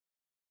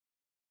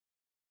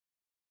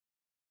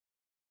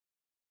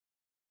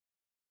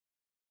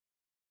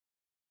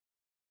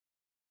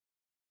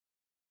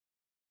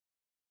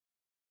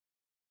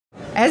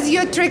As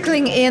you're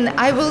trickling in,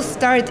 I will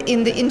start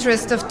in the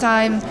interest of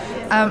time.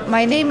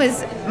 My name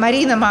is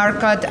Marina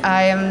Markot.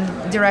 I am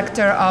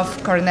director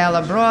of Cornell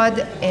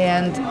Abroad,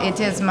 and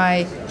it is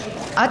my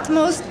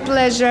utmost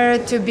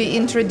pleasure to be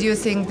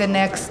introducing the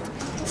next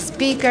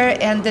speaker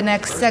and the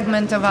next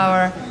segment of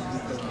our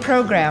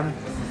program.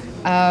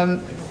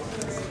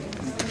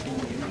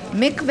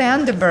 Mick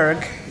Vande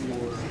Berg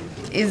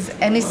is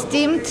an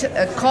esteemed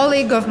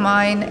colleague of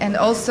mine and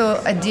also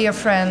a dear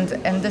friend,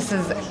 and this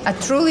is a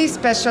truly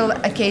special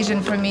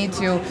occasion for me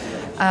to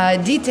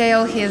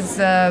detail his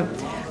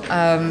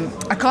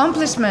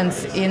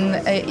accomplishments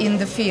in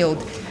the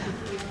field.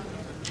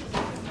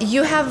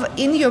 You have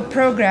in your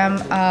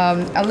program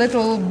a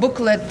little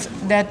booklet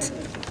that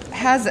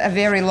has a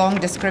very long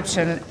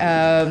description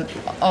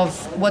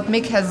of what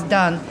Mick has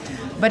done,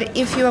 but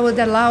if you would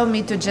allow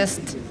me to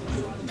just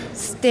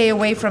stay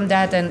away from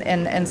that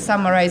and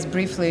summarize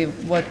briefly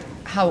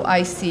how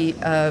I see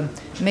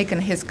Mick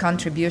and his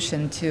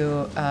contribution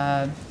to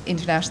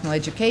international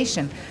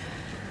education.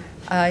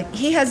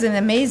 He has an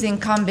amazing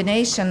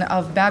combination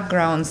of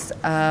backgrounds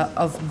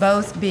of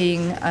both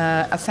being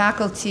a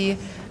faculty,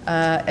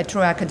 a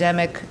true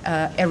academic,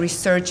 a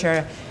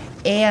researcher,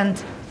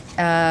 and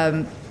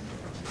a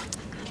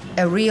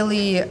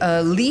really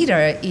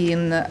leader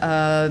in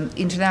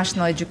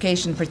international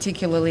education,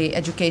 particularly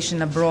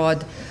education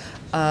abroad,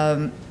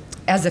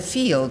 as a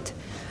field.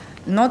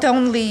 Not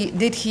only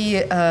did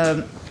he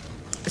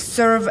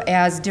serve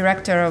as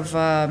director of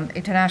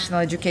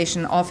international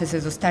education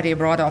offices or study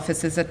abroad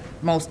offices at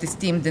most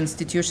esteemed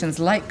institutions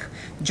like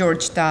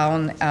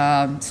Georgetown,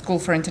 School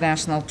for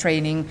International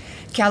Training,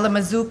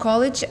 Kalamazoo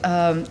College,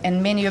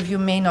 and many of you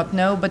may not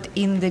know, but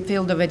in the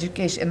field of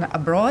education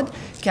abroad,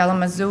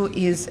 Kalamazoo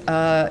is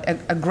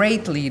a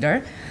great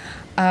leader.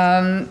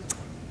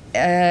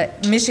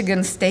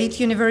 Michigan State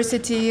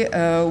University,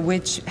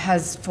 which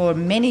has for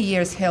many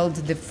years held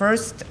the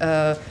first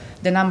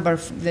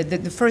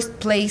first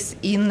place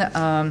in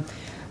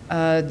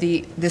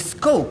the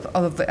scope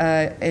of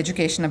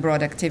education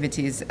abroad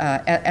activities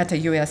at a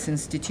U.S.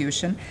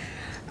 institution.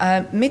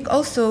 Mick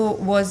also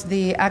was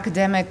the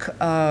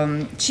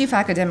chief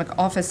academic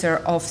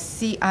officer of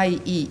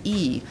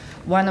CIEE,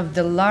 one of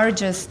the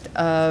largest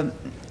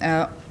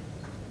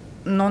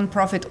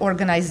nonprofit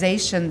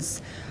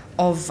organizations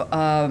of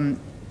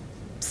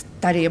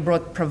study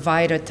abroad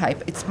provider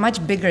type. It's much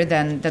bigger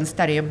than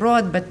study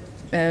abroad, but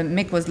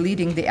Mick was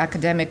leading the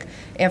academic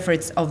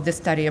efforts of the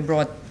study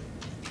abroad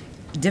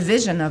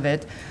division of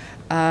it.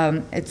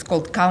 It's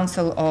called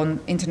Council on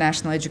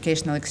International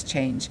Educational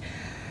Exchange.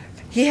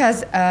 He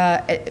has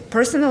a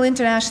personal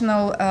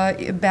international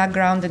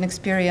background and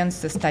experience,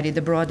 studied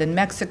abroad in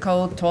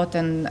Mexico, taught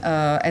and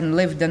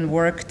lived and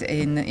worked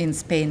in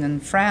Spain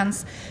and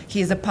France.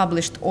 He is a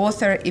published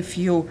author. If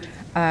you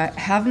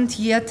haven't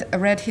yet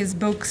read his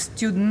book,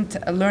 Student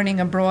Learning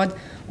Abroad,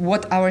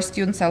 What Our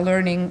Students Are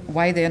Learning,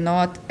 Why They're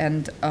Not,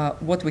 and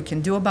What We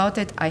Can Do About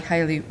It, I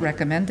highly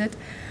recommend it.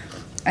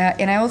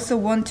 And I also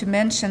want to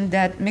mention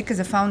that Mick is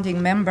a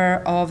founding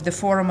member of the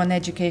Forum on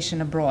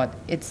Education Abroad.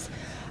 It's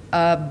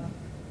that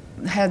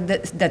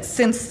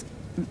since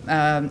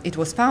it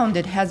was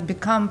founded has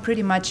become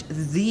pretty much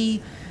the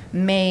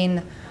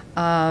main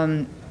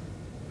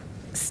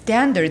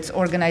standards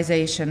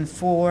organization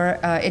for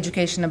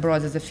education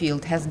abroad as a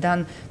field, has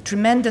done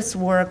tremendous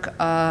work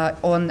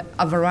on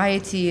a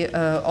variety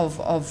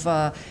of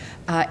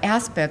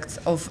aspects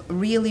of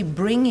really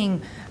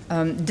bringing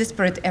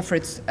disparate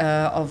efforts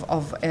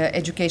of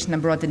education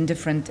abroad in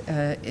different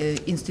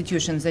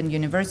institutions and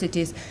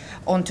universities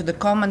onto the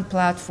common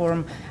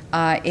platform.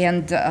 So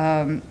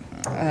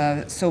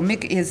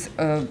Mick is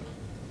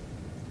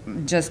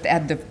just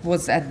at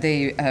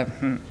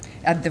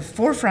the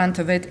forefront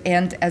of it,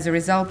 and as a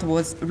result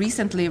was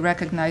recently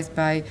recognized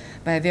by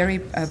a very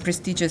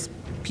prestigious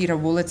Peter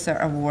Wurlitzer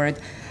Award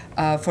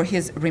for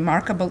his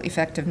remarkable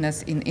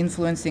effectiveness in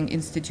influencing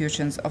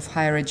institutions of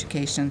higher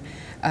education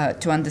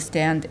to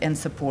understand and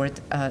support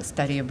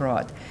study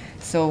abroad.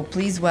 So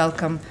please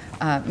welcome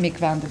Mick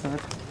Vande Berg.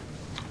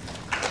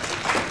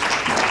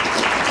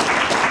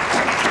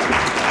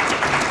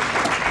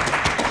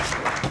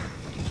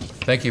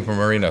 Thank you,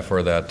 Marina,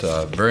 for that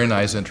very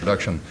nice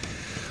introduction.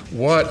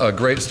 What a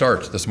great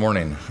start this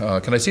morning.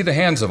 Can I see the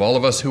hands of all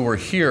of us who were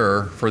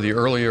here for the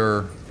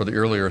earlier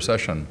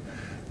session?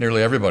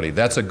 Nearly everybody.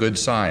 That's a good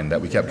sign that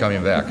we kept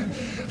coming back.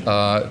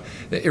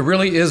 It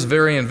really is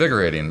very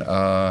invigorating.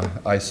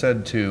 I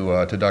said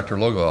to Dr.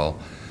 Logal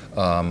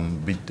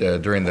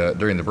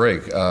during the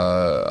break,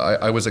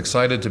 I was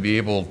excited to be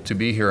able to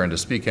be here and to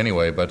speak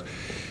anyway, but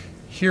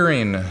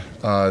hearing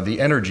the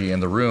energy in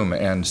the room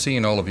and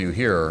seeing all of you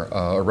here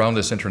around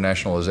this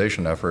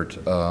internationalization effort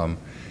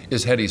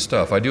is heady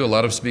stuff. I do a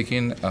lot of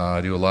speaking, I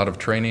do a lot of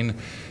training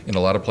in a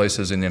lot of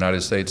places in the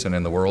United States and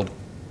in the world.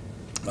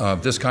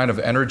 This kind of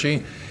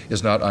energy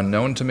is not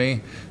unknown to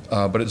me,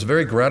 but it's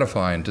very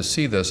gratifying to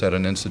see this at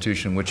an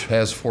institution which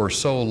has for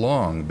so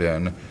long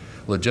been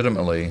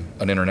legitimately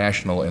an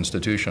international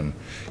institution.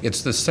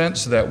 It's the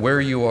sense that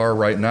where you are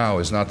right now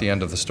is not the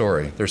end of the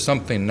story. There's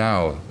something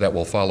now that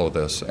will follow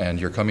this, and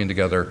you're coming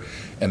together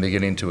and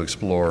beginning to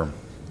explore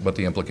what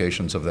the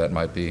implications of that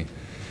might be.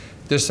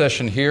 This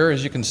session here,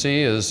 as you can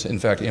see, is in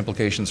fact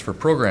implications for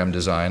program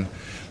design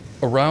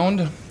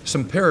around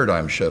some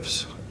paradigm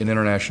shifts in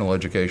international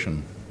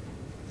education.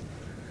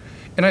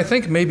 And I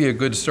think maybe a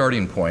good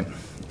starting point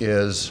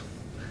is,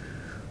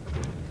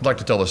 I'd like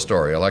to tell a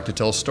story. I like to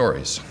tell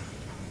stories.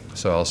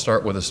 So I'll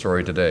start with a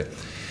story today.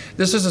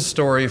 This is a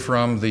story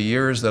from the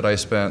years that I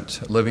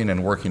spent living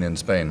and working in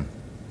Spain.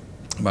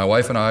 My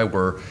wife and I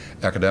were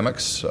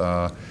academics,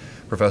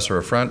 professor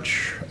of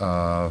French,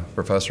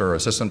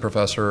 assistant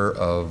professor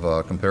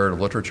of comparative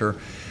literature.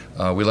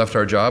 We left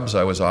our jobs.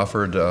 I was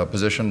offered a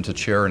position to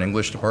chair an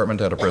English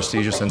department at a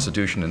prestigious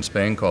institution in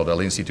Spain called el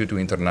Instituto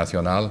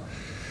Internacional,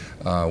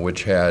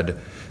 which had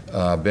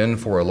been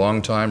for a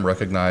long time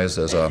recognized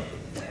as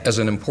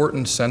an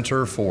important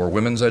center for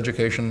women's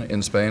education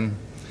in Spain,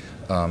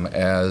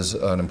 as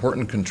an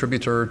important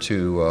contributor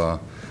to,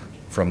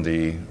 from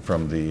the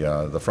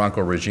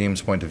Franco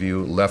regime's point of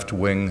view,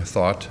 left-wing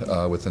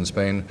thought within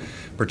Spain,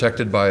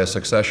 protected by a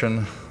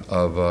succession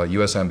of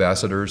U.S.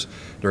 ambassadors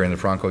during the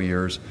Franco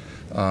years.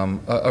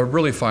 A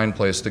really fine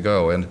place to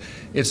go. And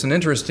it's an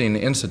interesting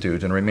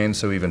institute and remains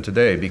so even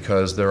today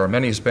because there are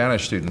many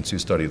Spanish students who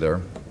study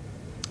there.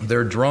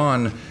 They're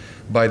drawn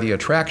by the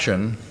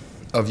attraction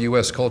of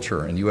U.S.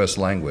 culture and U.S.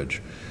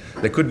 language.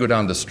 They could go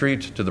down the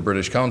street to the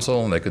British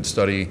Council and they could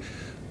study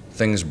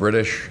things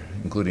British,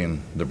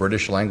 including the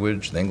British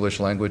language, the English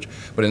language,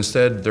 but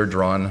instead they're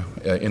drawn,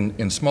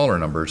 in smaller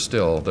numbers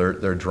still,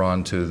 they're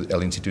drawn to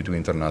El Instituto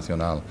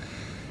Internacional.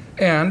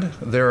 And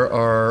there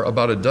are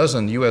about a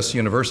dozen U.S.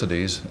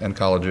 universities and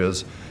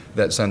colleges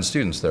that send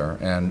students there,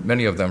 and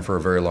many of them for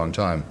a very long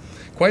time.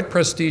 Quite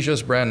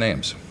prestigious brand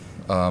names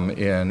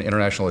in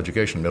international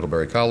education: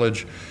 Middlebury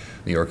College,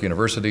 New York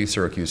University,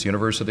 Syracuse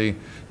University,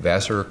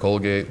 Vassar,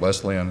 Colgate,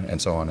 Wesleyan,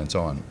 and so on and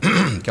so on.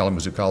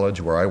 Kalamazoo College,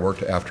 where I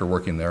worked after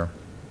working there.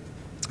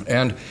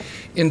 And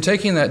in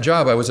taking that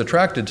job, I was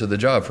attracted to the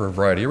job for a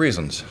variety of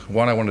reasons.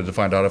 One, I wanted to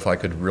find out if I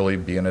could really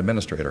be an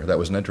administrator. That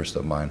was an interest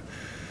of mine.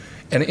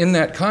 And in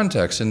that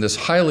context, in this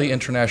highly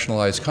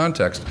internationalized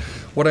context,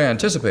 what I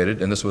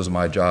anticipated, and this was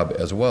my job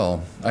as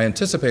well, I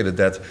anticipated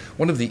that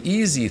one of the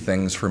easy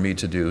things for me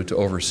to do, to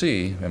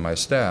oversee, and my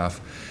staff,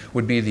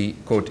 would be the,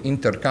 quote,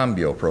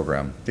 intercambio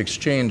program, the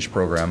exchange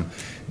program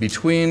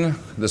between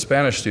the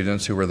Spanish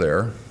students who were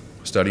there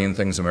studying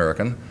things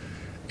American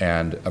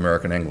and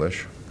American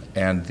English,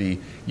 and the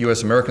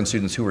U.S. American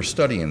students who were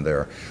studying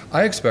there.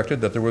 I expected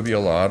that there would be a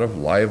lot of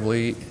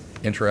lively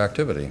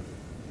interactivity.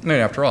 I mean,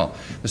 after all,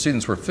 the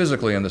students were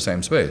physically in the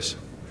same space.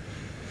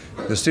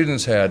 The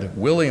students had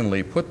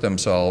willingly put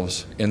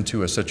themselves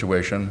into a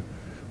situation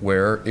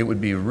where it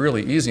would be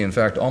really easy, in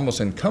fact, almost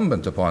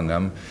incumbent upon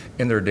them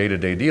in their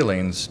day-to-day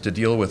dealings to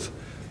deal with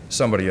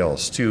somebody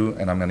else, to,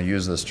 and I'm going to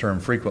use this term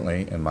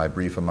frequently in my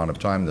brief amount of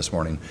time this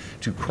morning,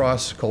 to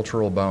cross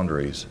cultural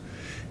boundaries.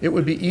 It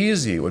would be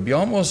easy, it would be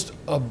almost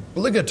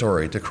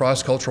obligatory to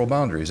cross cultural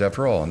boundaries,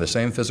 after all, in the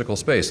same physical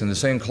space, in the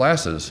same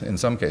classes in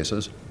some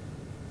cases,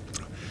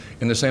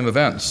 in the same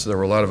events. There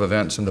were a lot of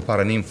events in the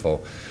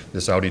Paraninfo,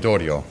 this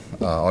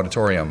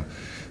auditorium,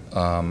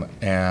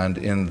 and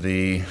in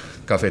the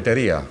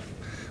cafeteria,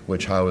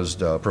 which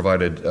housed,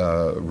 provided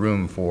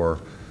room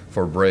for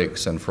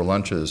breaks and for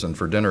lunches and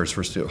for dinners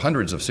for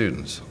hundreds of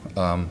students.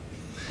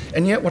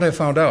 And yet what I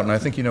found out, and I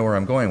think you know where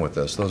I'm going with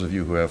this, those of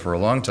you who have for a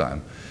long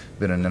time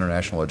been in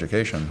international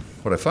education,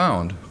 what I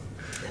found,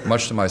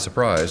 much to my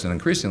surprise and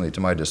increasingly to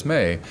my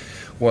dismay,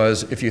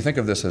 was if you think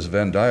of this as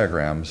Venn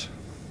diagrams,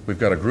 we've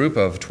got a group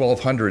of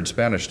 1,200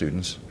 Spanish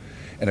students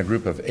and a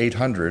group of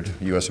 800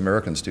 U.S.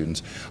 American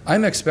students.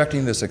 I'm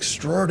expecting this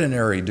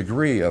extraordinary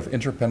degree of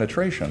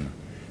interpenetration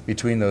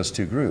between those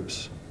two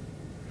groups.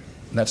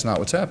 And that's not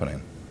what's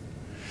happening.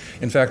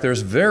 In fact,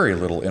 there's very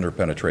little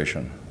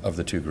interpenetration of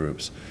the two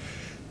groups.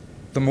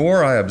 The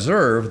more I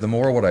observe, the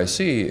more what I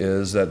see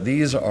is that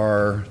these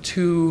are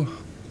two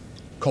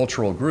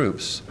cultural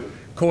groups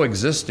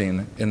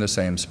coexisting in the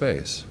same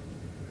space.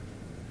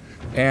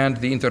 And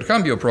the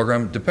intercambio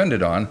program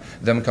depended on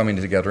them coming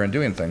together and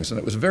doing things, and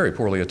it was very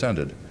poorly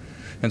attended.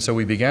 And so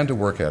we began to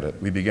work at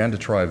it. We began to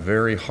try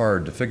very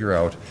hard to figure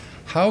out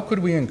how could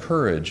we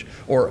encourage,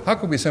 or how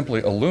could we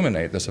simply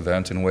illuminate this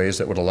event in ways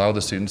that would allow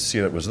the students to see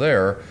that it was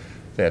there,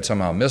 they had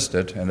somehow missed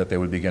it, and that they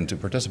would begin to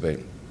participate.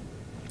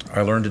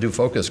 I learned to do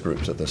focus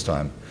groups at this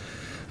time.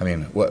 I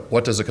mean,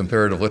 what does a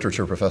comparative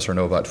literature professor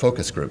know about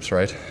focus groups,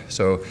 right?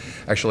 So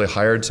actually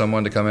hired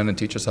someone to come in and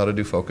teach us how to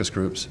do focus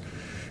groups.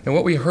 And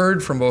what we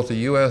heard from both the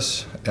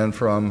U.S. and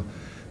from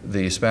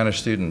the Spanish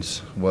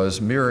students was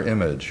mirror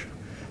image.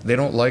 They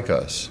don't like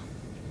us.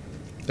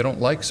 They don't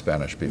like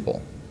Spanish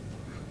people.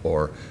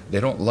 Or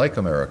they don't like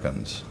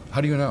Americans. How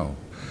do you know?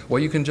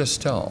 Well, you can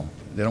just tell.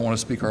 They don't want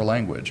to speak our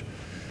language.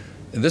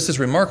 And this is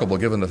remarkable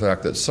given the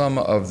fact that some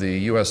of the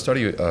U.S.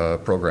 study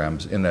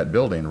programs in that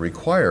building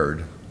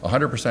required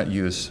 100%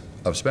 use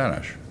of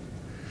Spanish.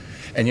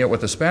 And yet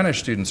what the Spanish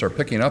students are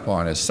picking up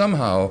on is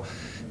somehow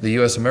the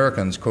U.S.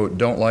 Americans, quote,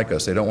 don't like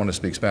us. They don't want to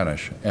speak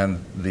Spanish.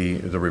 And the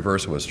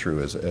reverse was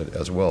true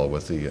as well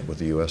with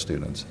the U.S.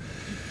 students.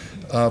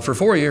 For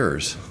 4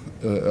 years,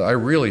 I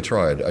really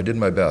tried. I did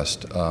my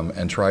best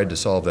and tried to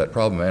solve that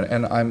problem.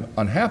 And I'm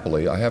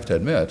unhappily, I have to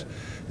admit,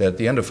 that at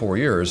the end of 4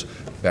 years,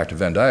 back to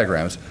Venn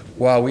diagrams,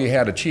 while we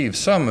had achieved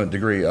some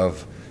degree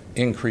of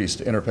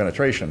increased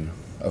interpenetration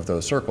of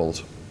those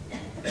circles,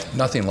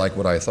 nothing like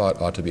what I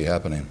thought ought to be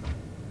happening.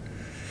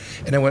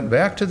 And I went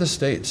back to the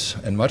States,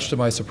 and much to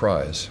my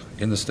surprise,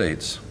 in the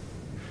States,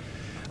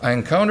 I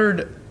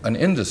encountered an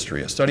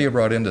industry, a study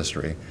abroad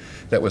industry,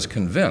 that was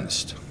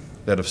convinced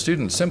that if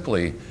students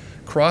simply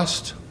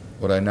crossed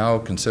what I now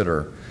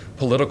consider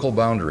political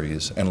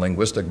boundaries and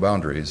linguistic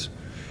boundaries,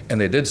 and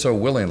they did so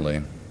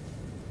willingly,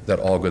 that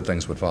all good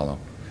things would follow.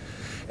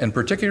 And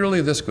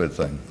particularly this good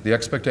thing, the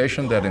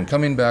expectation that in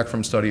coming back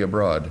from study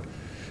abroad,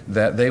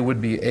 that they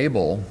would be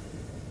able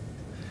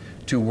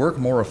to work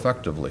more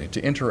effectively,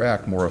 to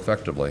interact more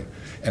effectively,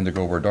 and to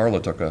go where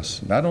Darla took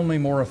us, not only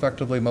more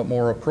effectively, but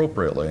more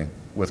appropriately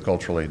with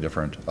culturally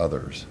different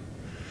others.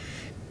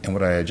 And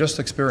what I had just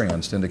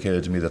experienced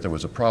indicated to me that there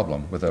was a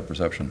problem with that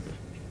perception.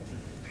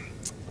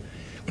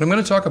 What I'm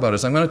going to talk about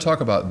is I'm going to talk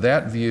about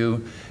that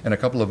view and a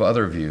couple of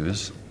other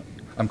views.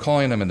 I'm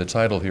calling them in the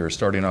title here,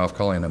 starting off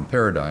calling them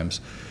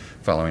paradigms,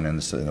 following in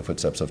the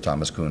footsteps of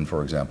Thomas Kuhn,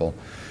 for example,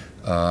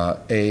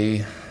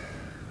 a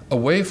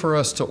way for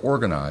us to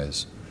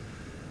organize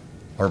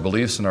our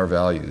beliefs and our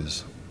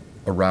values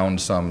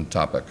around some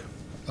topic.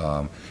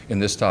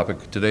 And this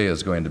topic today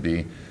is going to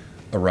be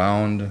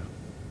around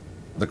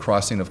the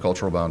crossing of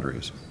cultural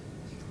boundaries.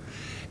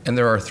 And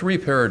there are three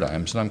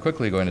paradigms, and I'm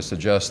quickly going to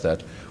suggest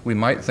that we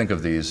might think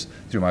of these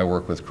through my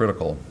work with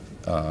critical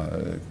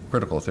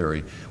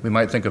theory. We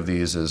might think of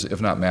these as, if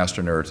not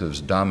master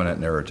narratives, dominant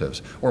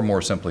narratives, or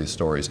more simply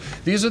stories.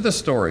 These are the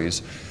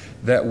stories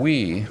that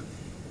we,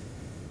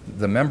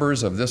 the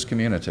members of this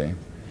community,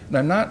 and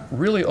I'm not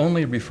really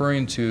only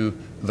referring to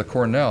the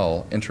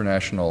Cornell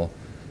international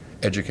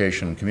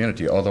education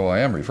community, although I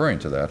am referring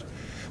to that,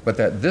 but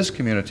that this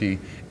community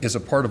is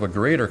a part of a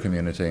greater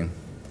community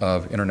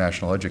of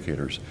international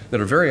educators that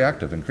are very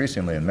active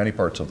increasingly in many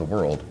parts of the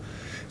world,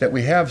 that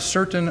we have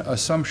certain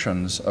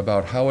assumptions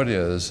about how it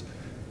is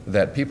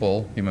that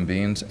people, human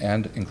beings,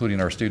 and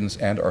including our students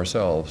and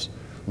ourselves,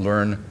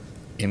 learn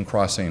in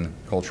crossing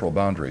cultural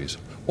boundaries,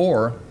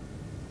 or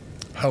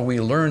how we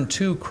learn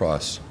to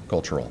cross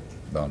cultural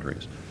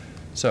boundaries.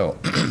 So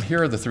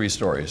here are the three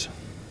stories.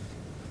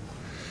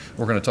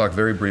 We're going to talk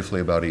very briefly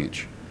about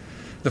each.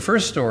 The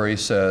first story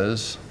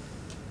says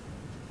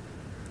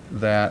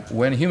that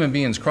when human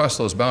beings cross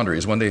those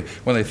boundaries, when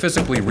they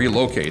physically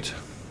relocate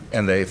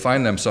and they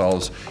find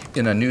themselves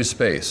in a new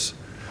space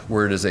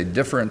where it is a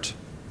different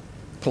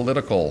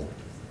political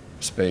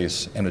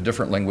space and a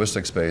different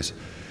linguistic space,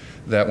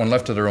 that when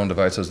left to their own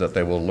devices, that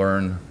they will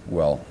learn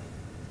well.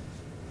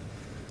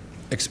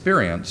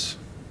 Experience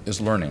is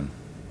learning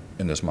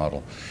in this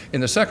model.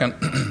 In the second,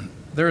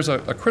 there's a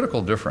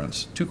critical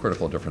difference, two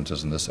critical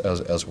differences in this,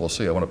 as we'll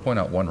see. I want to point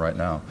out one right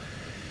now.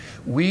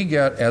 We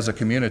get, as a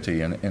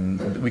community,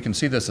 and we can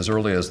see this as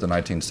early as the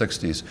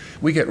 1960s,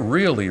 we get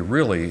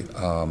really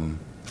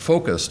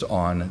focused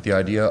on the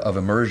idea of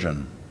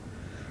immersion.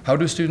 How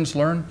do students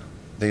learn?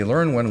 They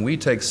learn when we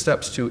take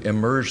steps to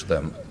immerse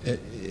them.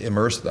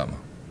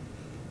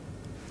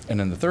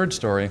 And in the third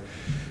story,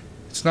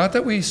 it's not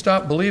that we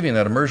stop believing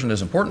that immersion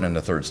is important in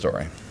the third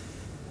story.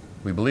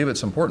 We believe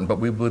it's important, but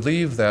we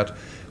believe that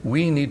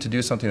we need to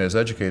do something as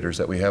educators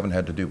that we haven't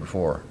had to do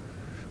before.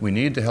 We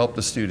need to help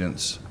the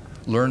students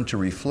learn to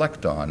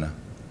reflect on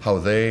how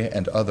they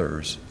and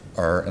others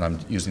are, and I'm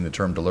using the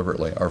term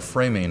deliberately, are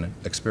framing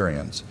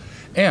experience.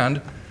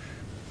 And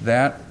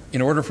that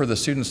in order for the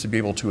students to be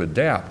able to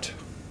adapt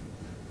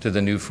to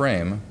the new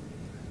frame,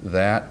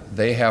 that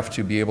they have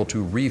to be able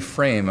to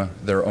reframe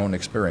their own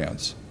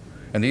experience.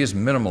 And these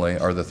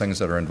minimally are the things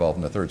that are involved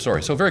in the third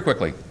story. So very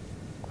quickly,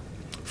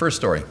 first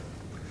story.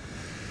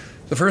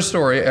 The first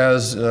story,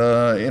 as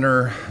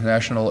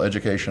international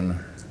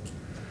education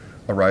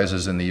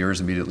arises in the years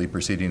immediately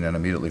preceding and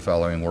immediately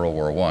following World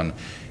War I,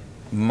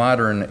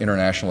 modern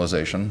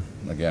internationalization,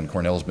 again,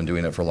 Cornell's been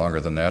doing it for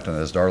longer than that, and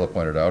as Darla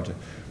pointed out,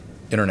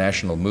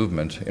 international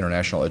movement,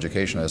 international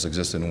education has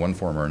existed in one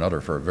form or another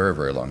for a very,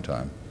 very long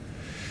time.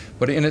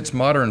 But in its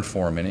modern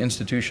form, in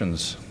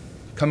institutions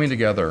coming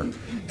together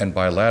and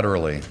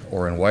bilaterally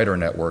or in wider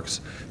networks,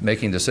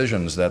 making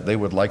decisions that they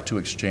would like to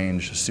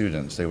exchange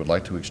students, they would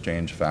like to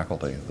exchange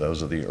faculty.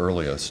 Those are the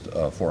earliest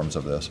forms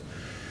of this.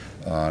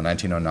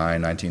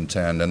 1909,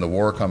 1910, then the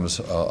war comes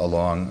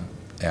along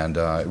and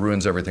it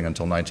ruins everything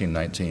until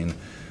 1919.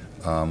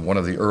 One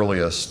of the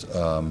earliest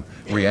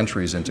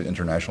re-entries into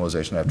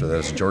internationalization after that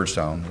is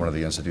Georgetown, one of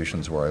the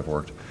institutions where I've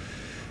worked.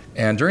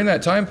 And during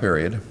that time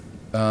period,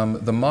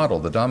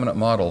 the dominant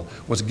model,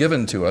 was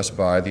given to us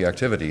by the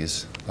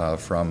activities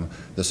from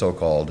the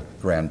so-called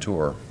Grand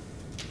Tour.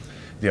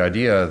 The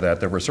idea that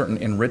there were certain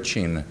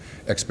enriching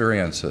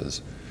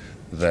experiences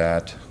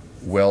that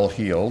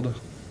well-heeled,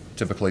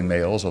 typically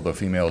males, although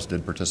females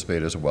did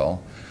participate as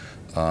well,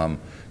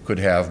 could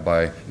have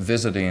by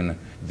visiting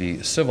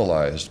the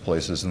civilized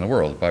places in the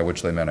world, by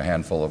which they meant a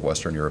handful of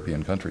Western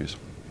European countries.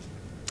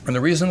 And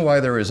the reason why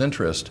there is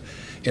interest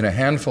in a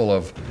handful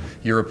of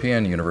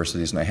European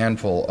universities and a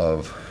handful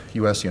of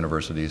US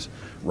universities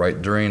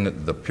right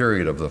during the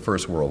period of the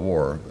First World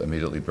War,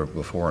 immediately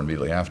before and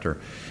immediately after,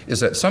 is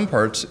that some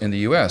parts in the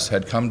US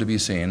had come to be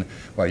seen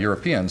by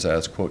Europeans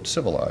as, quote,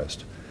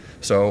 civilized.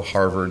 So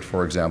Harvard,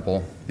 for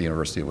example, the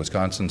University of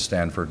Wisconsin,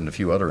 Stanford, and a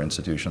few other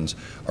institutions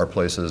are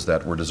places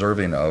that were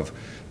deserving of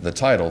the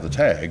title, the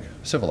tag,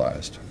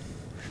 civilized.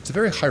 It's a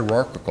very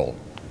hierarchical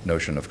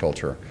notion of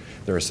culture.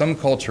 There are some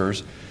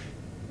cultures,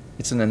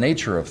 it's in the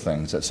nature of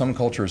things that some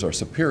cultures are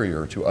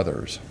superior to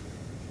others.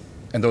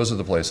 And those are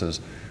the places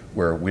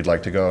where we'd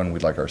like to go and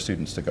we'd like our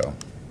students to go.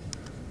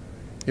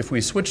 If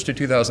we switch to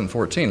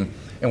 2014,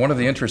 and one of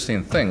the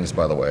interesting things,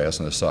 by the way, as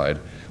an aside,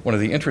 one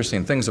of the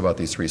interesting things about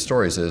these three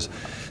stories is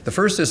the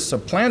first is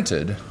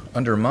supplanted,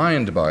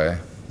 undermined by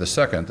the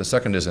second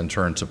is in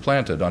turn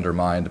supplanted,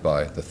 undermined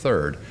by the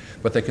third,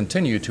 but they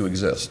continue to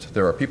exist.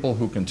 There are people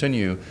who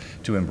continue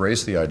to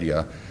embrace the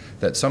idea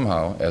that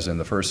somehow, as in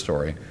the first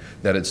story,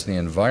 that it's the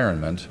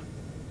environment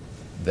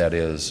that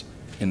is,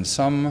 in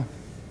some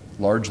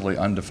largely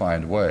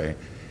undefined way,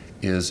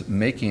 is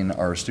making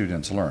our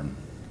students learn.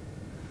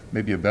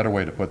 Maybe a better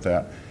way to put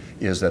that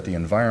is that the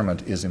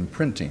environment is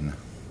imprinting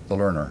the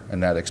learner,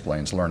 and that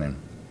explains learning.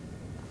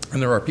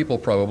 And there are people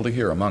probably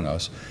here among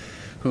us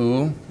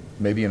who,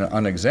 maybe in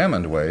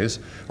unexamined ways,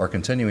 are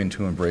continuing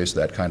to embrace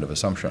that kind of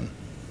assumption.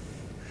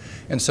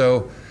 And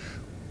so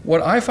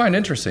what I find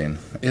interesting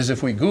is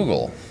if we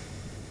Google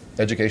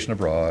education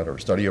abroad or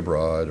study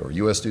abroad or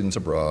US students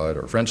abroad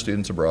or French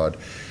students abroad,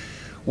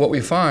 what we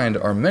find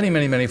are many,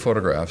 many, many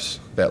photographs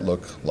that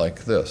look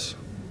like this.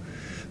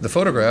 The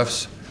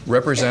photographs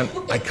represent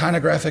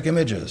iconographic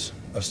images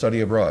of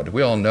study abroad.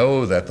 We all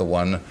know that the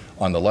one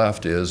on the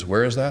left is,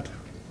 where is that?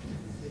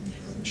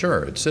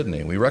 Sure, it's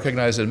Sydney. We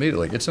recognize it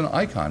immediately. It's an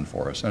icon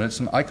for us, and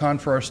it's an icon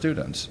for our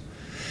students.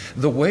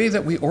 The way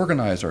that we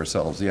organize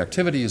ourselves, the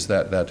activities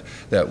that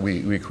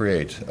we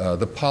create,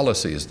 the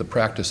policies, the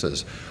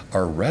practices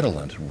are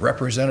redolent,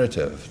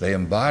 representative. They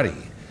embody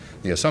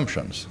the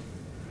assumptions.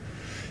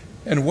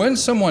 And when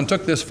someone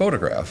took this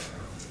photograph,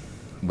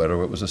 whether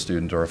it was a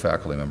student or a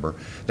faculty member,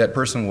 that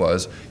person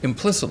was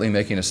implicitly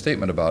making a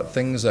statement about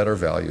things that are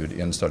valued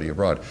in study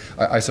abroad.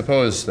 I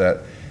suppose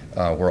that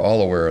we're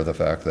all aware of the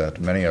fact that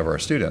many of our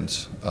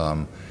students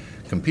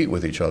compete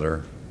with each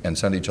other and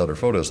send each other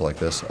photos like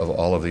this of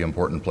all of the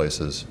important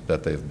places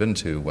that they've been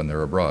to when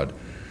they're abroad.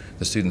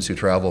 The students who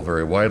travel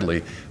very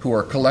widely, who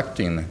are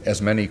collecting as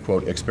many,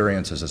 quote,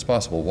 experiences as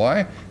possible.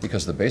 Why?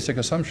 Because the basic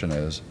assumption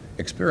is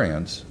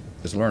experience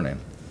is learning.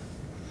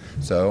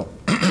 So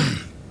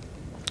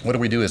what do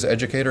we do as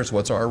educators?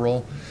 What's our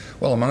role?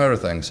 Well, among other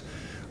things,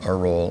 our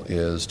role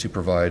is to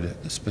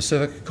provide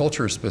specific,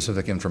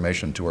 culture-specific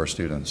information to our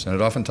students, and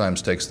it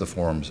oftentimes takes the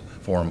form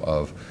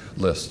of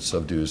lists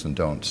of do's and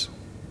don'ts.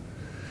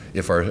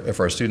 If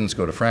our students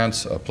go to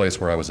France, a place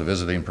where I was a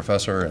visiting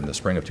professor in the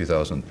spring of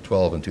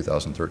 2012 and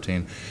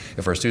 2013,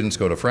 if our students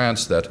go to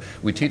France, that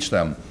we teach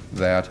them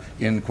that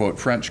in, quote,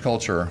 French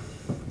culture,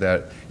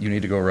 that you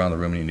need to go around the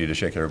room and you need to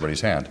shake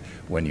everybody's hand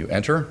when you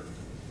enter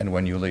and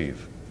when you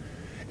leave.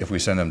 If we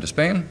send them to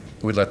Spain,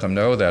 we'd let them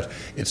know that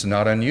it's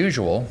not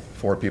unusual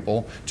for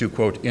people to,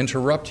 quote,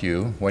 interrupt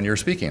you when you're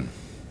speaking.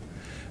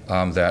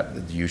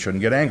 That you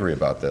shouldn't get angry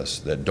about this,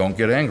 that don't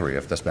get angry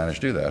if the Spanish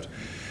do that.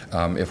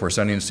 If we're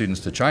sending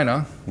students to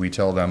China, we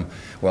tell them,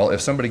 well,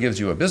 if somebody gives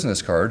you a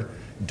business card,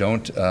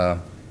 don't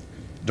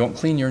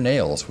clean your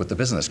nails with the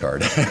business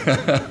card,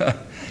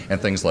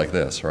 and things like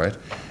this, right?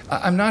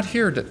 I'm not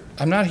here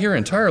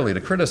entirely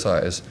to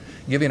criticize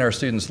giving our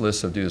students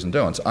lists of do's and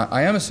don'ts.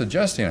 I am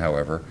suggesting,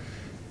 however,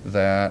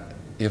 that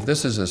if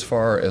this is as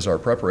far as our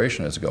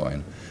preparation is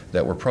going,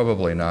 that we're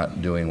probably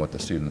not doing what the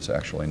students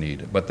actually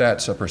need. But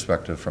that's a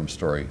perspective from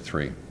story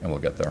 3, and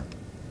we'll get there.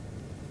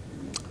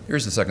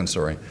 Here's the second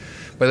story.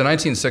 By the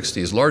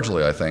 1960s,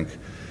 largely, I think,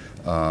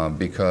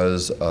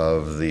 because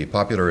of the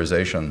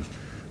popularization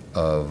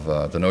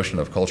of the notion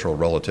of cultural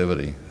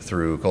relativity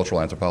through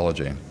cultural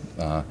anthropology,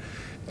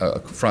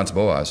 Franz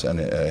Boas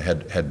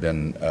had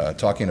been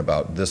talking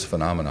about this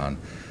phenomenon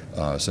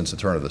since the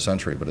turn of the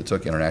century, but it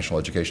took international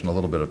education a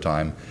little bit of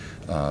time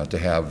to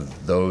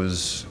have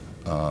those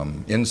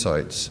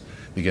insights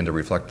begin to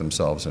reflect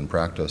themselves in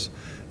practice.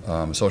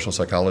 Social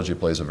psychology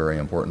plays a very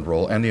important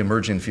role, and the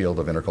emerging field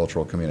of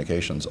intercultural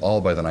communications,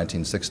 all by the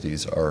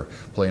 1960s, are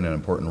playing an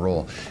important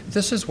role.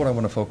 This is what I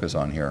want to focus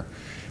on here.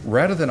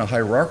 Rather than a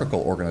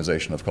hierarchical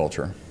organization of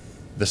culture,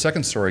 the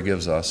second story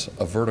gives us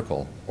a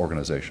vertical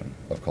organization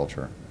of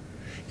culture.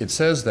 It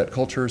says that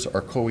cultures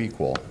are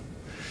co-equal.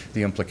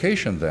 The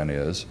implication then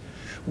is,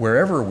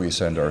 wherever we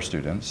send our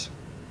students,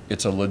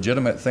 it's a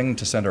legitimate thing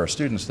to send our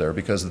students there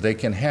because they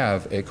can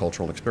have a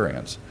cultural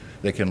experience.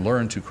 They can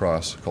learn to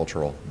cross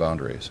cultural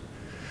boundaries.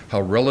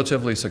 How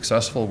relatively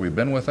successful we've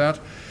been with that?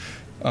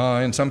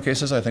 In some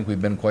cases, I think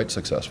we've been quite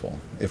successful.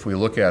 If we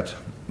look at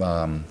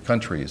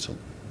countries,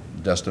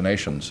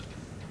 destinations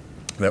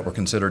that were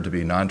considered to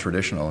be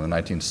non-traditional in the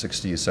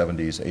 1960s,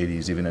 70s,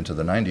 80s, even into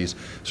the 90s,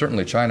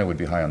 certainly China would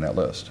be high on that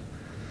list.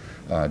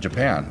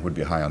 Japan would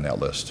be high on that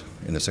list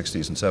in the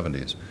 60s and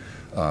 70s.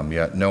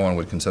 Yet no one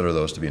would consider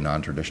those to be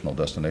non-traditional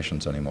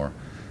destinations anymore.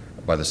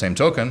 By the same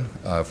token,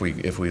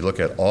 if we look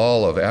at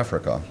all of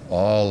Africa,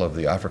 all of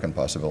the African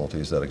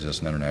possibilities that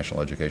exist in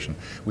international education,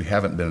 we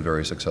haven't been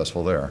very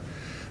successful there.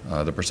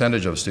 The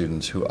percentage of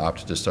students who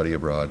opt to study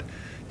abroad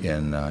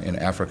in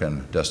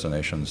African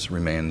destinations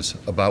remains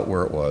about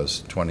where it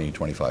was 20,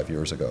 25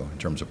 years ago in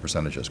terms of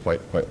percentages,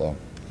 quite low.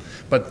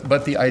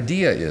 But the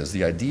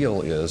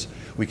ideal is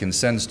we can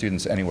send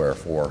students anywhere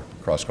for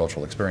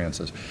cross-cultural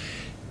experiences.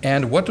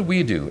 And what do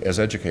we do as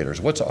educators?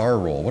 What's our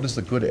role? What does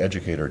the good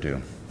educator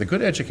do? The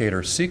good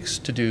educator seeks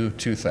to do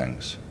two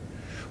things.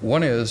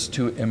 One is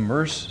to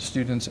immerse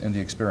students in the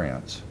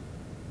experience.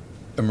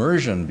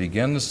 Immersion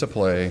begins to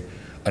play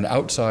an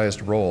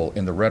outsized role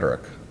in the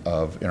rhetoric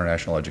of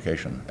international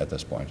education at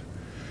this point.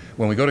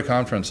 When we go to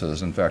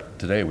conferences, in fact,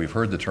 today we've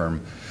heard the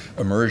term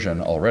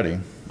immersion already.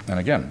 And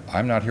again,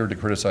 I'm not here to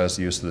criticize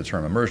the use of the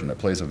term immersion. It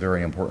plays a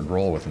very important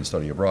role within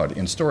study abroad.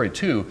 In story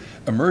 2,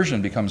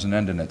 immersion becomes an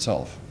end in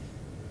itself.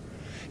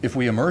 If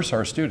we immerse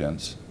our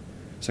students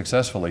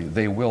successfully,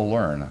 they will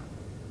learn.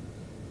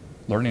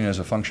 Learning is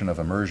a function of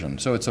immersion.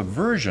 So it's a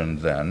version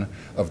then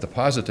of the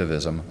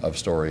positivism of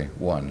story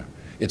 1.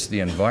 It's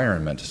the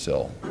environment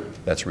still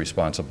that's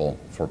responsible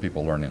for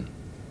people learning.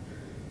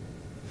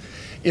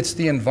 It's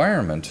the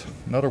environment,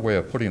 another way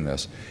of putting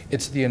this,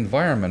 it's the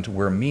environment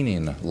where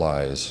meaning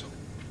lies.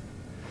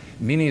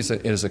 Meaning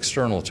is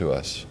external to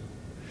us.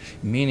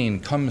 Meaning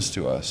comes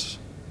to us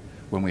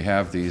when we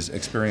have these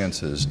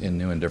experiences in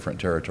new and different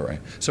territory.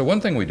 So one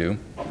thing we do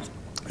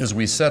is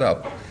we set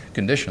up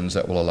conditions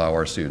that will allow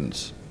our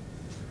students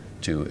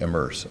to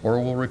immerse, or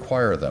will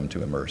require them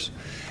to immerse.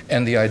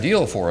 And the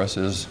ideal for us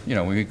is,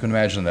 we can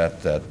imagine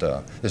that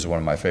this is one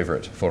of my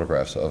favorite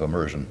photographs of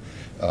immersion.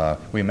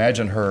 We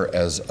imagine her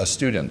as a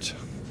student,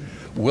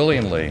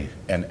 willingly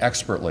and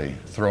expertly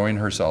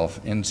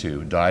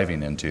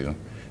diving into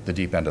the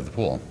deep end of the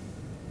pool.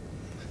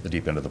 The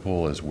deep end of the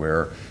pool is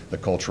where the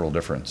cultural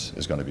difference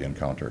is going to be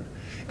encountered.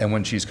 And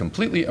when she's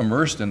completely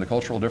immersed in the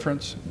cultural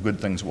difference,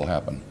 good things will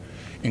happen,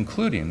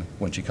 including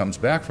when she comes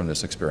back from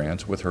this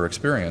experience with her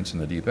experience in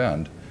the deep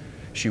end,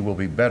 she will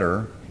be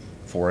better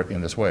for it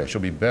in this way.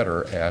 She'll be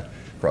better at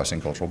crossing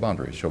cultural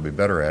boundaries. She'll be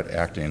better at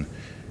acting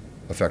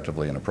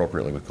effectively and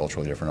appropriately with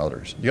culturally different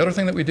others. The other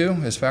thing that we do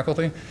as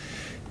faculty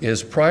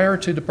is prior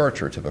to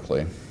departure,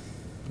 typically,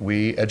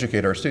 we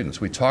educate our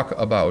students. We talk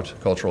about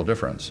cultural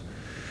difference.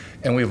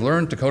 And we've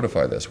learned to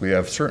codify this. We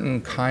have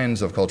certain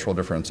kinds of cultural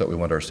difference that we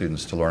want our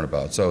students to learn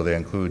about. So they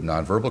include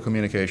nonverbal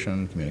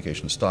communication,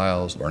 communication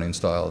styles, learning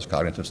styles,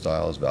 cognitive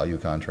styles, value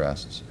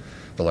contrasts.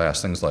 The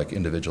last things like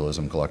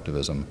individualism,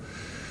 collectivism,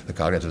 the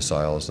cognitive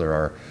styles. There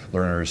are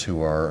learners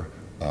who are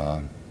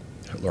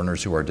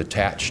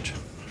detached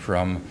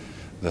from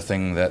the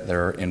thing that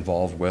they're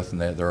involved with,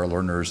 and there are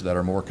learners that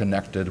are more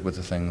connected with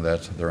the thing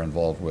that they're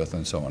involved with,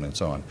 and so on and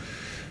so on.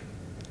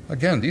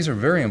 Again, these are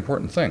very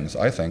important things,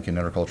 I think, in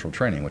intercultural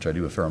training, which I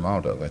do a fair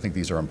amount of. I think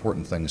these are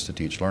important things to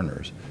teach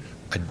learners.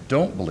 I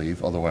don't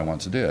believe, although I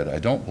once did, I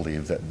don't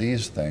believe that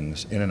these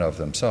things in and of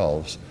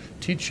themselves,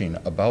 teaching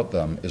about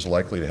them is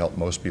likely to help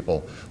most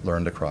people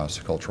learn to cross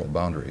cultural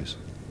boundaries.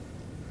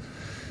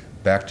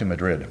 Back to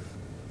Madrid.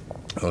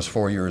 Those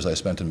 4 years I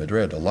spent in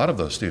Madrid, a lot of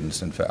those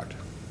students, in fact,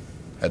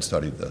 had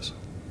studied this.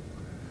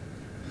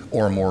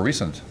 Or more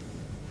recent.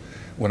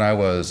 When I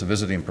was a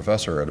visiting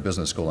professor at a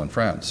business school in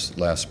France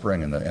last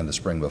spring and the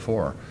spring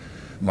before,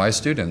 my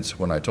students,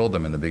 when I told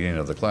them in the beginning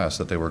of the class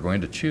that they were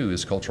going to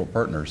choose cultural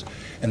partners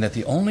and that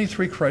the only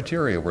 3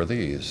 criteria were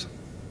these: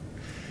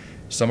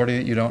 somebody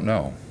that you don't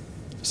know,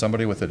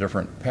 somebody with a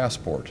different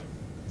passport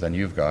than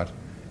you've got,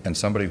 and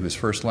somebody whose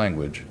first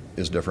language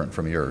is different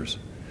from yours.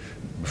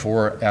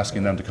 Before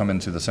asking them to come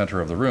into the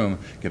center of the room,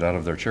 get out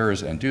of their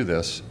chairs and do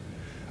this,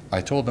 I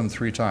told them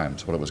 3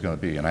 times what it was going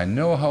to be. And I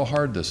know how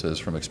hard this is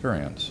from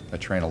experience. I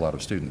train a lot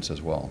of students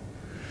as well.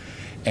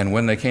 And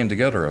when they came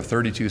together, of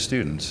 32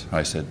 students,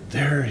 I said,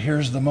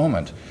 here's the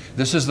moment.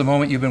 This is the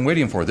moment you've been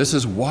waiting for. This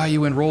is why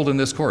you enrolled in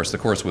this course. The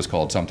course was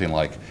called something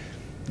like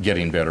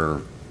Getting Better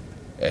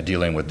at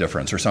Dealing with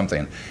Difference or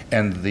something.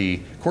 And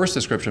the course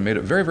description made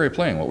it very, very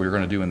plain what we were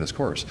going to do in this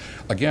course.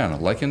 Again,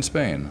 like in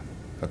Spain,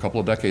 a couple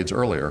of decades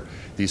earlier,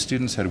 these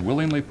students had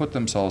willingly put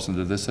themselves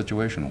into this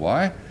situation.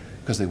 Why?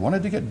 Because they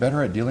wanted to get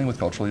better at dealing with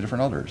culturally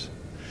different others.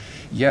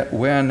 Yet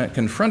when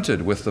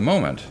confronted with the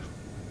moment,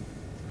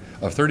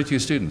 of 32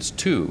 students,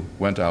 2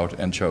 went out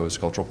and chose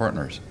cultural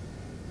partners.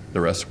 The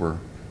rest were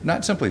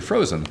not simply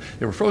frozen,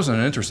 they were frozen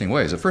in interesting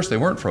ways. At first they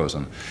weren't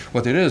frozen.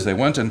 What they did is they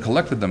went and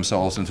collected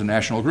themselves into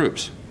national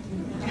groups.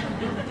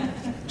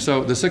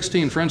 So the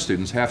 16 French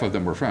students, half of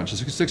them were French,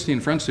 the 16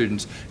 French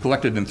students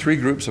collected in 3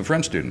 groups of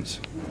French students.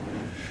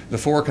 The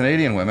 4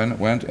 Canadian women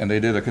went and they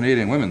did a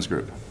Canadian women's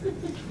group.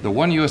 The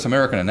 1 U.S.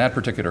 American in that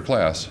particular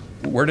class,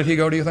 where did he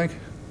go, do you think?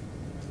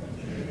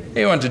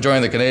 he went to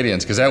join the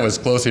Canadians because that was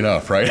close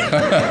enough, right?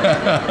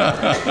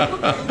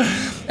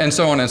 And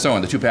so on and so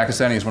on. The two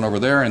Pakistanis went over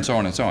there, and so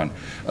on and so on.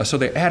 So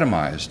they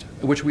atomized,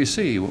 which we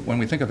see when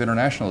we think of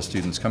international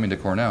students coming to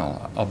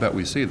Cornell. I'll bet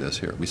we see this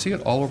here. We see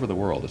it all over the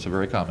world. It's a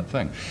very common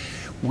thing.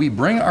 We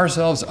bring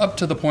ourselves up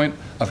to the point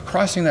of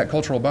crossing that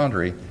cultural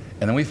boundary,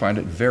 and then we find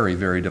it very,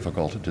 very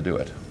difficult to do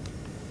it.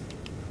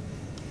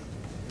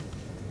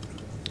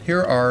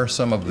 Here are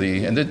some of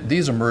the, and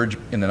these emerge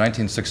in the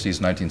 1960s,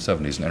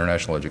 1970s in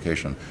international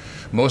education.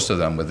 Most of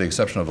them, with the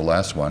exception of the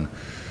last one,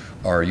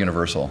 are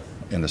universal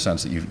in the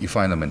sense that you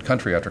find them in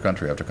country after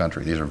country after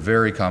country. These are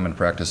very common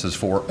practices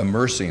for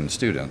immersing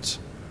students.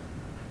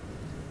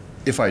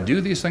 If I do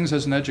these things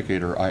as an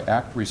educator, I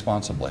act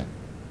responsibly.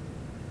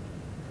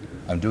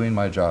 I'm doing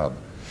my job.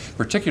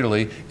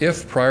 Particularly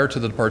if prior to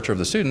the departure of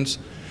the students,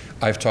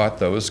 I've taught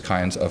those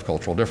kinds of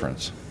cultural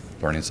difference.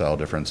 Learning style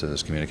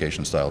differences,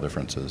 communication style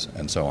differences,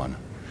 and so on.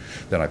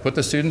 Then I put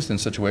the students in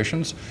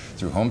situations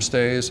through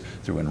homestays,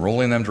 through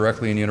enrolling them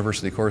directly in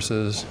university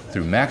courses,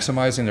 through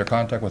maximizing their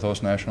contact with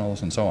host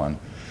nationals, and so on.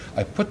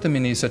 I put them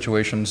in these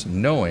situations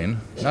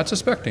knowing, not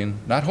suspecting,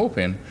 not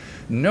hoping,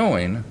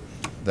 knowing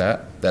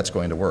that that's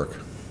going to work.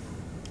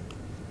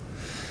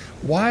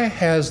 Why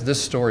has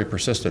this story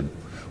persisted?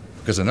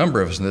 Because a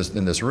number of us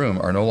in this room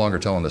are no longer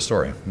telling this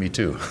story. Me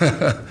too.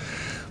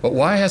 But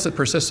why has it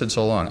persisted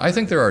so long? I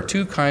think there are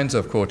two kinds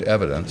of, quote,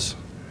 evidence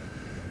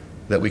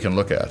that we can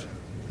look at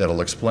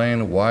that'll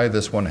explain why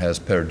this one has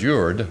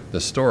perdured,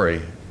 this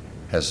story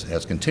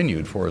has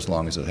continued for as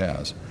long as it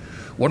has.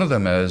 One of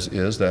them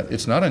is that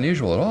it's not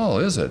unusual at all,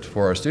 is it,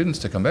 for our students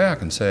to come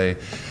back and say,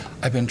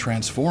 I've been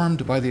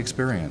transformed by the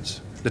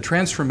experience. The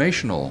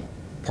transformational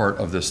part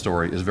of this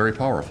story is very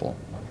powerful.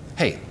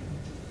 Hey,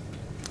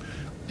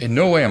 in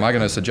no way am I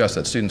going to suggest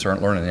that students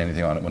aren't learning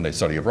anything on it when they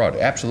study abroad.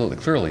 Absolutely,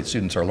 clearly,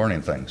 students are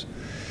learning things.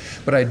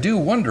 But I do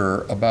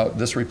wonder about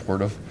this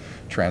report of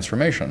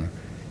transformation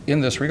in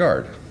this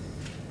regard.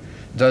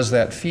 Does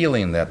that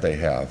feeling that they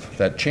have,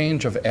 that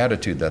change of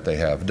attitude that they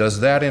have, does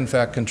that in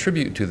fact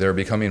contribute to their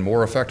becoming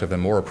more effective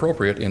and more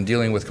appropriate in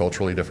dealing with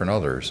culturally different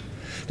others?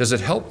 Does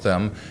it help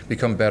them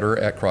become better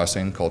at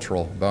crossing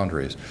cultural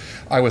boundaries?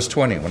 I was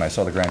 20 when I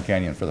saw the Grand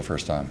Canyon for the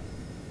first time.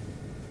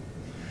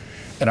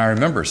 And I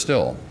remember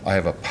still, I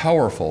have a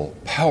powerful,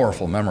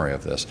 powerful memory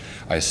of this.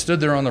 I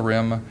stood there on the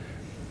rim,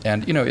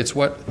 and you know, it's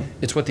what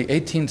the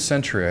 18th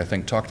century, I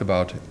think, talked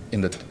about in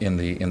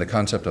the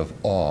concept of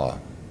awe.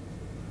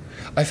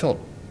 I felt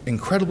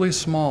incredibly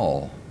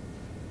small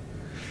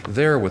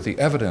there with the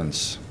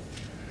evidence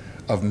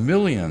of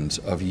millions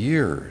of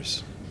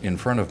years in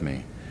front of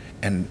me,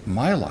 and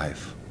my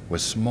life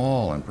was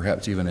small and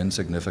perhaps even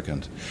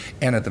insignificant.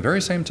 And at the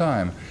very same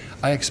time,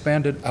 I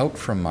expanded out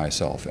from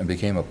myself and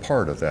became a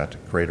part of that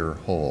greater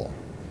whole.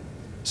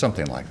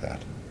 Something like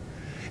that.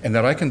 And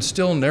that I can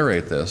still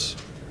narrate this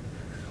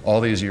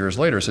all these years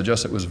later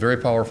suggests it was very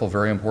powerful,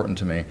 very important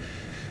to me.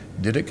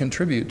 Did it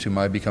contribute to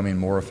my becoming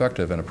more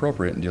effective and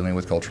appropriate in dealing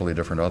with culturally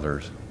different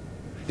others?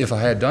 If I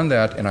had done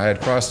that and I had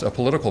crossed a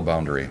political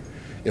boundary,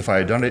 if I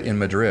had done it in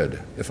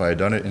Madrid, if I had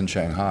done it in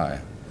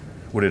Shanghai,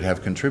 would it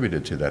have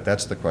contributed to that?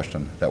 That's the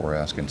question that we're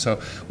asking. So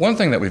one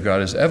thing that we've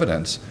got is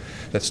evidence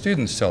that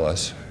students tell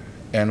us,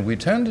 and we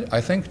tend, I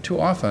think, too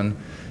often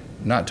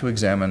not to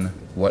examine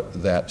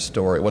what that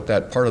story, what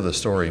that part of the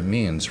story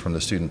means from the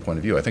student point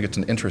of view. I think it's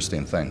an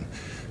interesting thing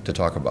to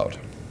talk about.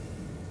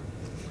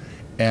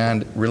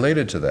 And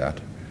related to that,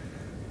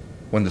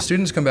 when the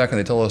students come back and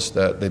they tell us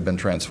that they've been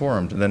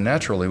transformed, then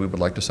naturally we would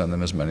like to send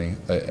them as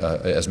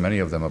many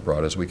of them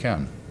abroad as we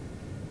can.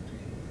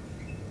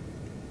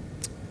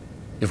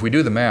 If we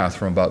do the math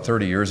from about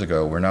 30 years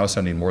ago, we're now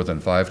sending more than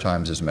 5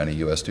 times as many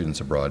U.S.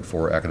 students abroad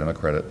for academic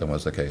credit than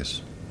was the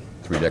case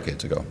 3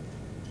 decades ago.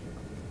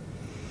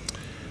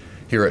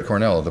 Here at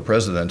Cornell, the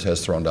president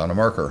has thrown down a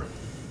marker,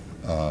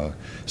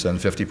 send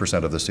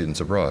 50% of the students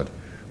abroad.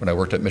 When I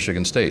worked at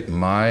Michigan State,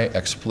 my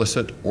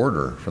explicit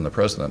order from the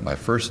president, my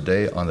first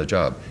day on the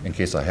job, in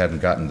case I hadn't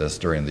gotten this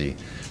during the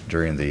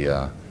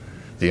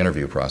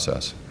interview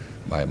process,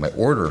 my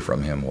order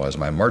from him was,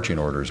 my marching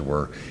orders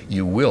were,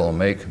 you will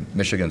make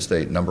Michigan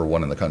State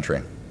 #1 in the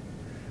country,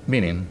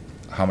 meaning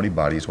how many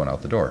bodies went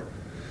out the door.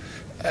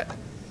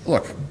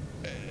 Look,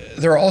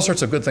 there are all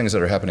sorts of good things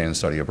that are happening in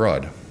study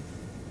abroad.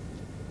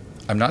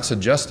 I'm not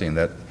suggesting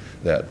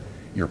that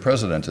your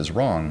president is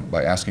wrong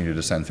by asking you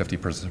to send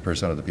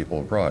 50% of the people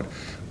abroad.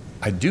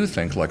 I do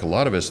think, like a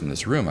lot of us in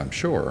this room, I'm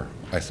sure,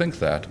 I think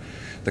that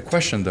the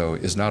question, though,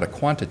 is not a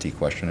quantity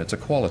question, it's a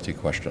quality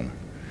question.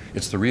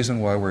 It's the reason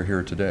why we're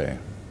here today.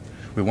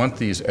 We want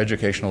these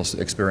educational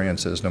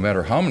experiences, no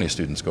matter how many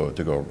students go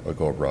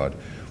abroad,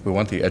 we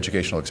want the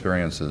educational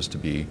experiences to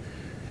be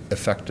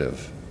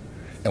effective.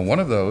 And one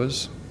of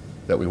those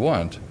that we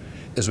want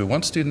is we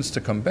want students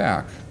to come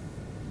back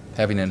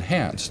having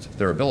enhanced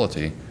their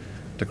ability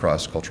to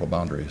cross cultural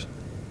boundaries.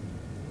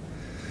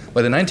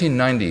 By the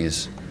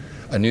 1990s,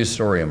 a new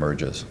story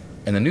emerges,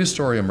 and the new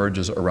story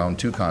emerges around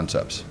 2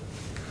 concepts.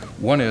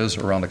 One is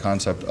around the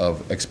concept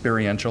of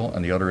experiential,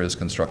 and the other is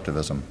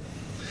constructivism.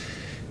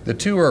 The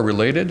two are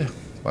related,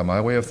 by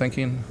my way of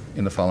thinking,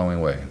 in the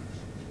following way.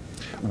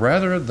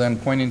 Rather than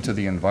pointing to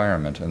the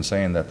environment and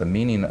saying that the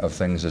meaning of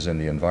things is in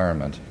the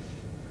environment,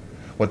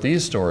 what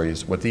these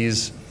stories, what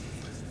these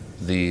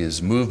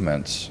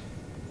movements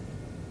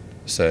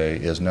say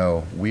is,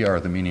 no, we are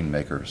the meaning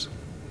makers.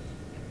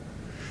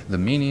 The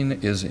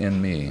meaning is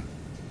in me.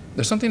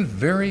 There's something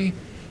very,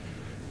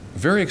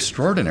 very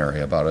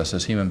extraordinary about us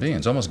as human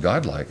beings, almost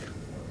godlike.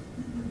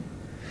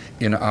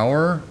 In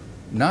our,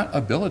 not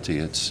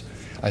ability,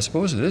 I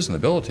suppose it is an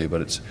ability,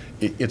 but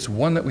it's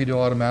one that we do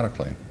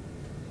automatically.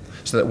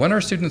 So that when our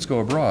students go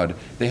abroad,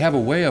 they have a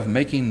way of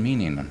making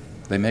meaning.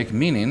 They make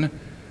meaning,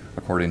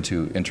 according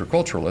to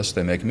interculturalists,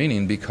 they make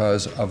meaning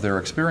because of their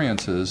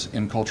experiences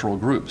in cultural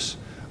groups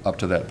up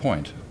to that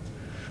point.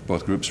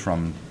 Both groups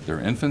from their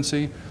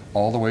infancy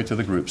all the way to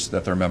the groups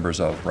that they're members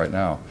of right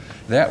now.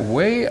 That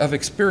way of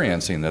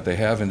experiencing that they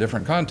have in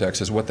different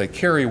contexts is what they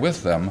carry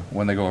with them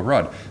when they go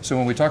abroad. So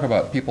when we talk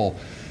about people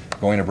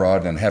going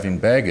abroad and having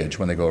baggage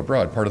when they go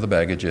abroad, part of the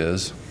baggage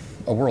is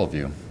a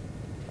worldview,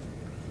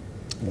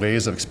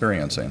 ways of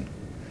experiencing.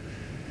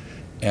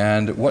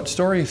 And what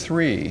story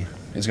 3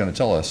 is going to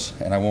tell us,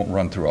 and I won't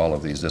run through all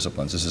of these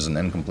disciplines. This is an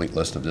incomplete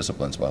list of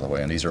disciplines, by the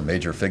way, and these are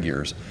major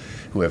figures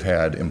who have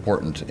had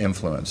important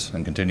influence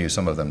and continue,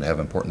 some of them, to have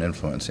important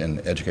influence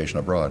in education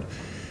abroad.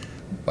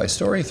 By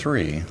story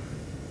 3,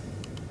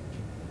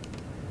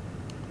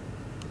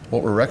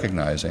 what we're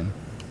recognizing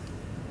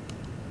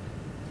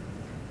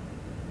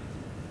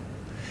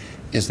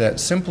is that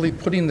simply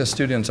putting the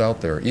students out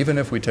there, even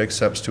if we take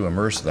steps to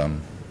immerse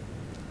them,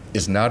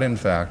 is not in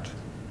fact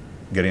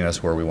getting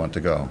us where we want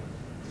to go.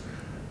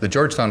 The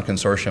Georgetown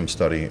Consortium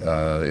study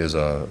is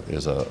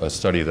a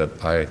study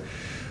that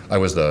I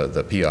was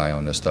the PI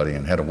on this study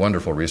and had a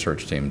wonderful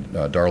research team.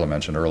 Darla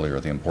mentioned earlier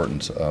the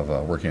importance of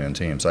working in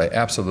teams. I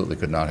absolutely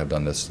could not have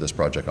done this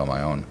project on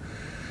my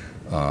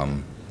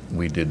own.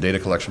 We did data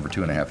collection for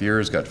 2.5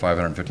 years, got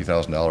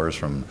 $550,000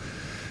 from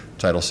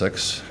Title VI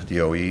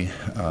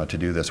DOE to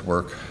do this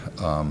work.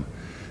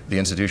 The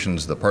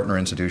institutions, the partner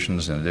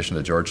institutions, in addition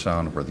to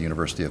Georgetown, were the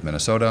University of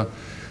Minnesota,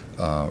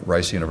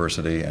 Rice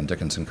University, and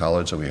Dickinson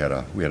College. So we had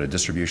a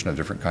distribution of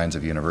different kinds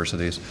of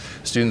universities.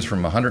 Students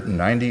from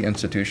 190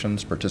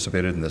 institutions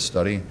participated in this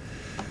study.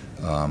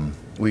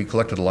 We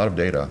collected a lot of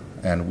data,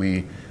 and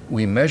we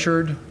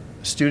measured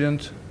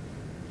student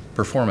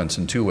performance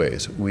in 2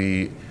 ways.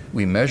 We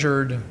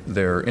measured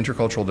their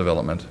intercultural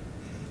development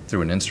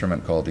through an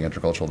instrument called the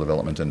Intercultural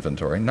Development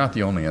Inventory, not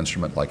the only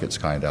instrument like its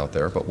kind out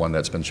there, but one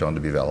that's been shown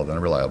to be valid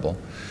and reliable.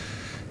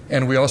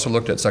 And we also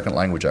looked at second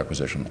language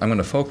acquisition. I'm going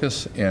to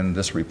focus in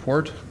this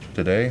report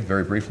today,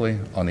 very briefly,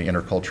 on the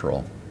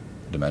intercultural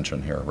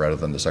dimension here, rather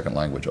than the second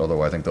language,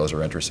 although I think those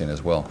are interesting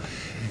as well.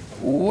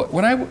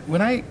 When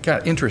I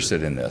got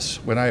interested in this,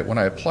 when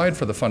I applied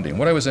for the funding,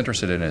 what I was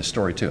interested in is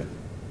story 2.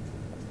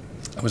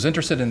 I was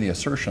interested in the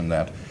assertion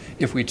that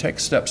if we take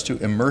steps to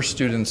immerse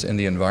students in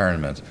the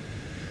environment,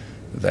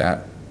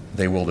 that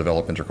they will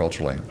develop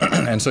interculturally.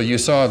 And so you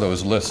saw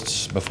those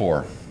lists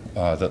before,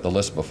 the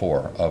list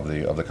before of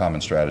the common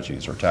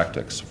strategies or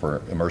tactics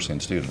for immersing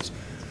students.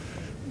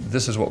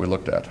 This is what we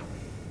looked at.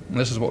 And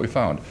this is what we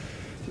found.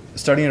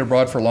 Studying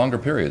abroad for longer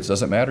periods,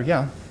 does it matter?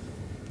 Yeah.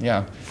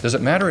 Does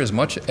it matter as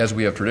much as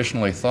we have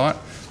traditionally thought?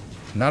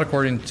 Not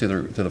according to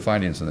the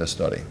findings in this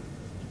study.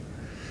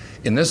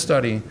 In this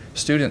study,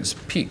 students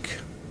peak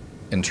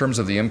in terms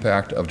of the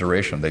impact of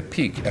duration. They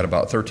peak at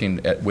about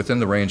within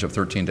the range of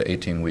 13 to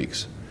 18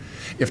 weeks.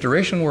 If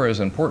duration were as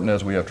important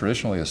as we have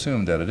traditionally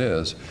assumed that it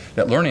is,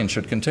 that learning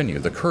should continue.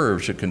 The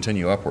curve should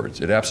continue upwards.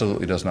 It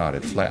absolutely does not.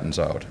 It flattens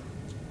out.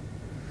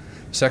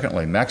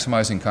 Secondly,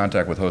 maximizing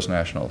contact with host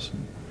nationals.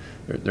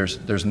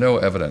 There's no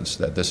evidence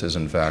that this is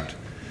in fact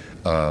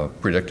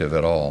predictive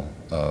at all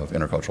of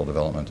intercultural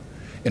development.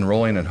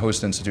 Enrolling in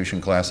host institution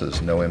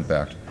classes, no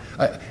impact.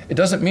 It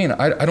doesn't mean,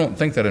 I don't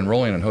think that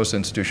enrolling in host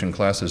institution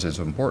classes is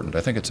important.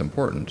 I think it's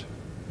important.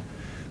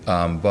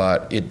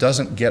 But it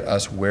doesn't get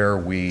us where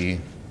we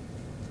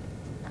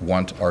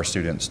want our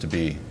students to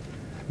be.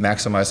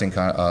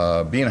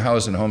 Maximizing, being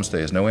housed in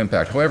homestays, no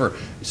impact. However,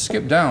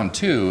 skip down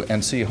too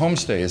and see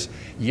homestays,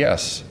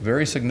 yes,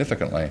 very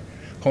significantly.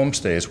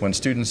 Homestays, when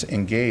students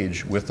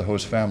engage with the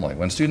host family,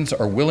 when students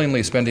are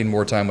willingly spending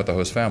more time with the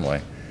host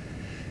family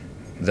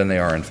than they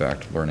are in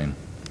fact learning.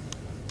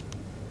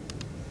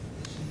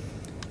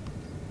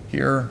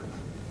 Here,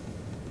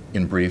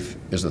 in brief,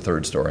 is the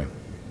third story.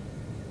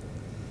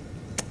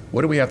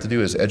 What do we have to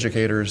do as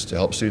educators to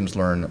help students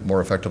learn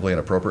more effectively and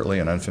appropriately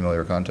in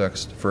unfamiliar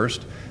contexts?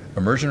 First,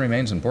 immersion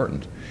remains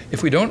important.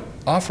 If we don't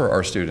offer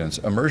our students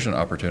immersion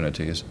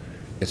opportunities,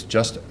 it's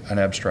just an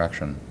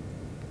abstraction.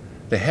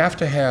 They have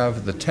to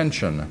have the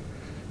tension,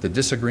 the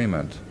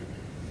disagreement,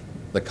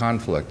 the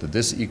conflict, the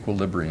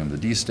disequilibrium, the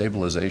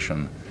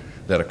destabilization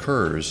that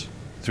occurs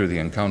through the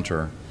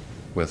encounter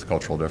with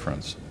cultural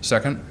difference.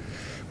 Second,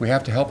 we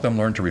have to help them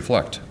learn to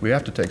reflect. We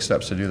have to take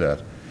steps to do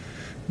that.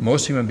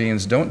 Most human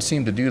beings don't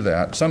seem to do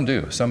that. Some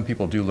do. Some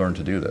people do learn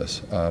to do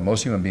this.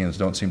 Most human beings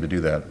don't seem to do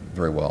that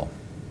very well.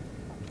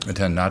 They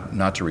tend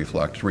not to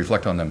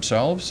reflect on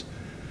themselves,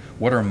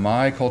 what are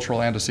my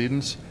cultural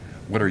antecedents?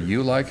 What are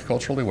you like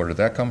culturally? Where did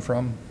that come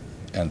from?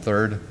 And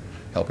third,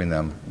 helping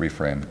them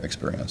reframe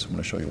experience. I'm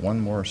going to show you one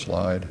more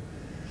slide.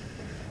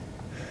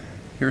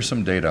 Here's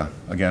some data,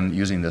 again,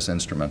 using this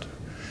instrument.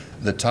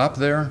 The top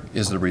there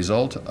is the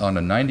result on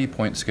a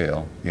 90-point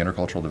scale, the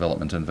Intercultural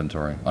Development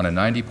Inventory. On a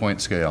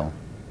 90-point scale,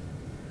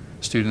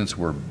 students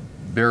were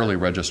barely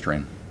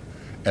registering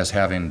as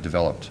having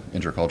developed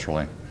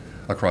interculturally.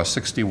 Across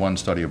 61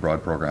 study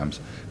abroad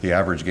programs, the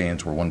average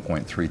gains were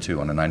 1.32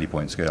 on a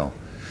 90-point scale.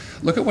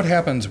 Look at what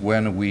happens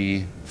when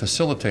we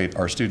facilitate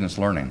our students'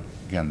 learning.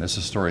 Again, this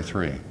is story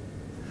 3.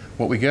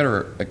 What we get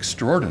are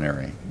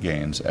extraordinary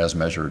gains as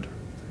measured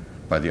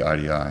by the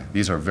IDI.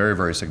 These are very,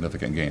 very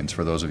significant gains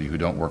for those of you who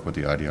don't work with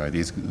the IDI.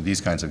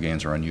 These kinds of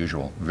gains are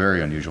unusual,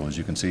 very unusual, as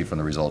you can see from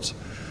the results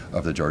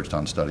of the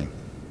Georgetown study.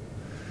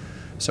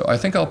 So I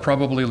think I'll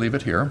probably leave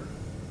it here.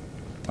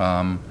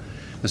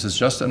 This is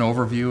just an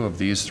overview of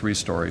these 3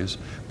 stories,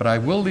 but I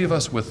will leave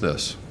us with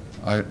this.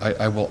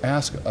 I will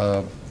ask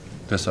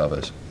this of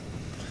us.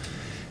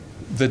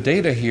 The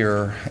data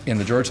here in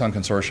the Georgetown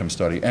Consortium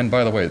study, and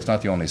by the way, it's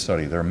not the only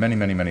study. There are many,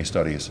 many, many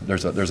studies.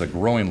 There's a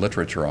growing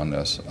literature on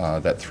this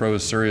that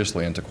throws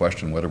seriously into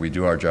question whether we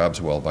do our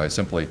jobs well by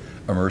simply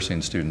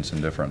immersing students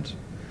in difference.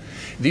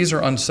 These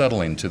are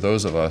unsettling to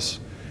those of us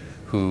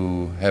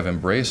who have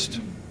embraced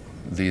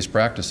these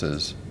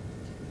practices,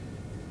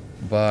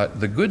 but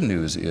the good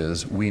news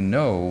is we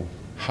know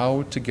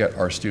how to get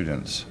our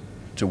students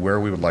to where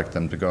we would like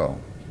them to go.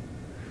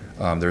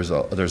 There's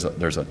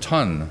a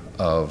ton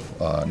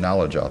of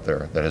knowledge out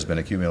there that has been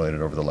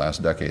accumulated over the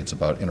last decades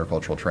about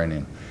intercultural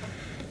training.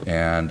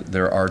 And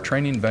there are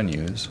training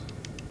venues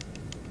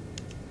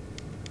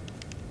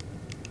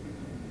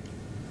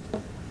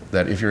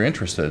that if you're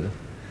interested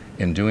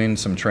in doing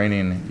some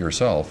training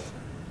yourself,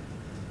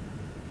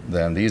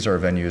 then these are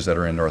venues that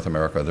are in North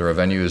America. There are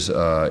venues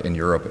in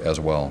Europe as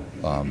well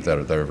that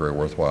are very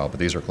worthwhile, but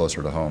these are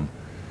closer to home.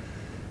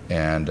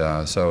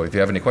 And so if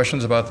you have any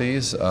questions about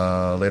these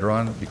later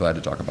on, I'd be glad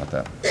to talk about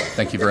that.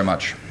 Thank you very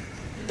much.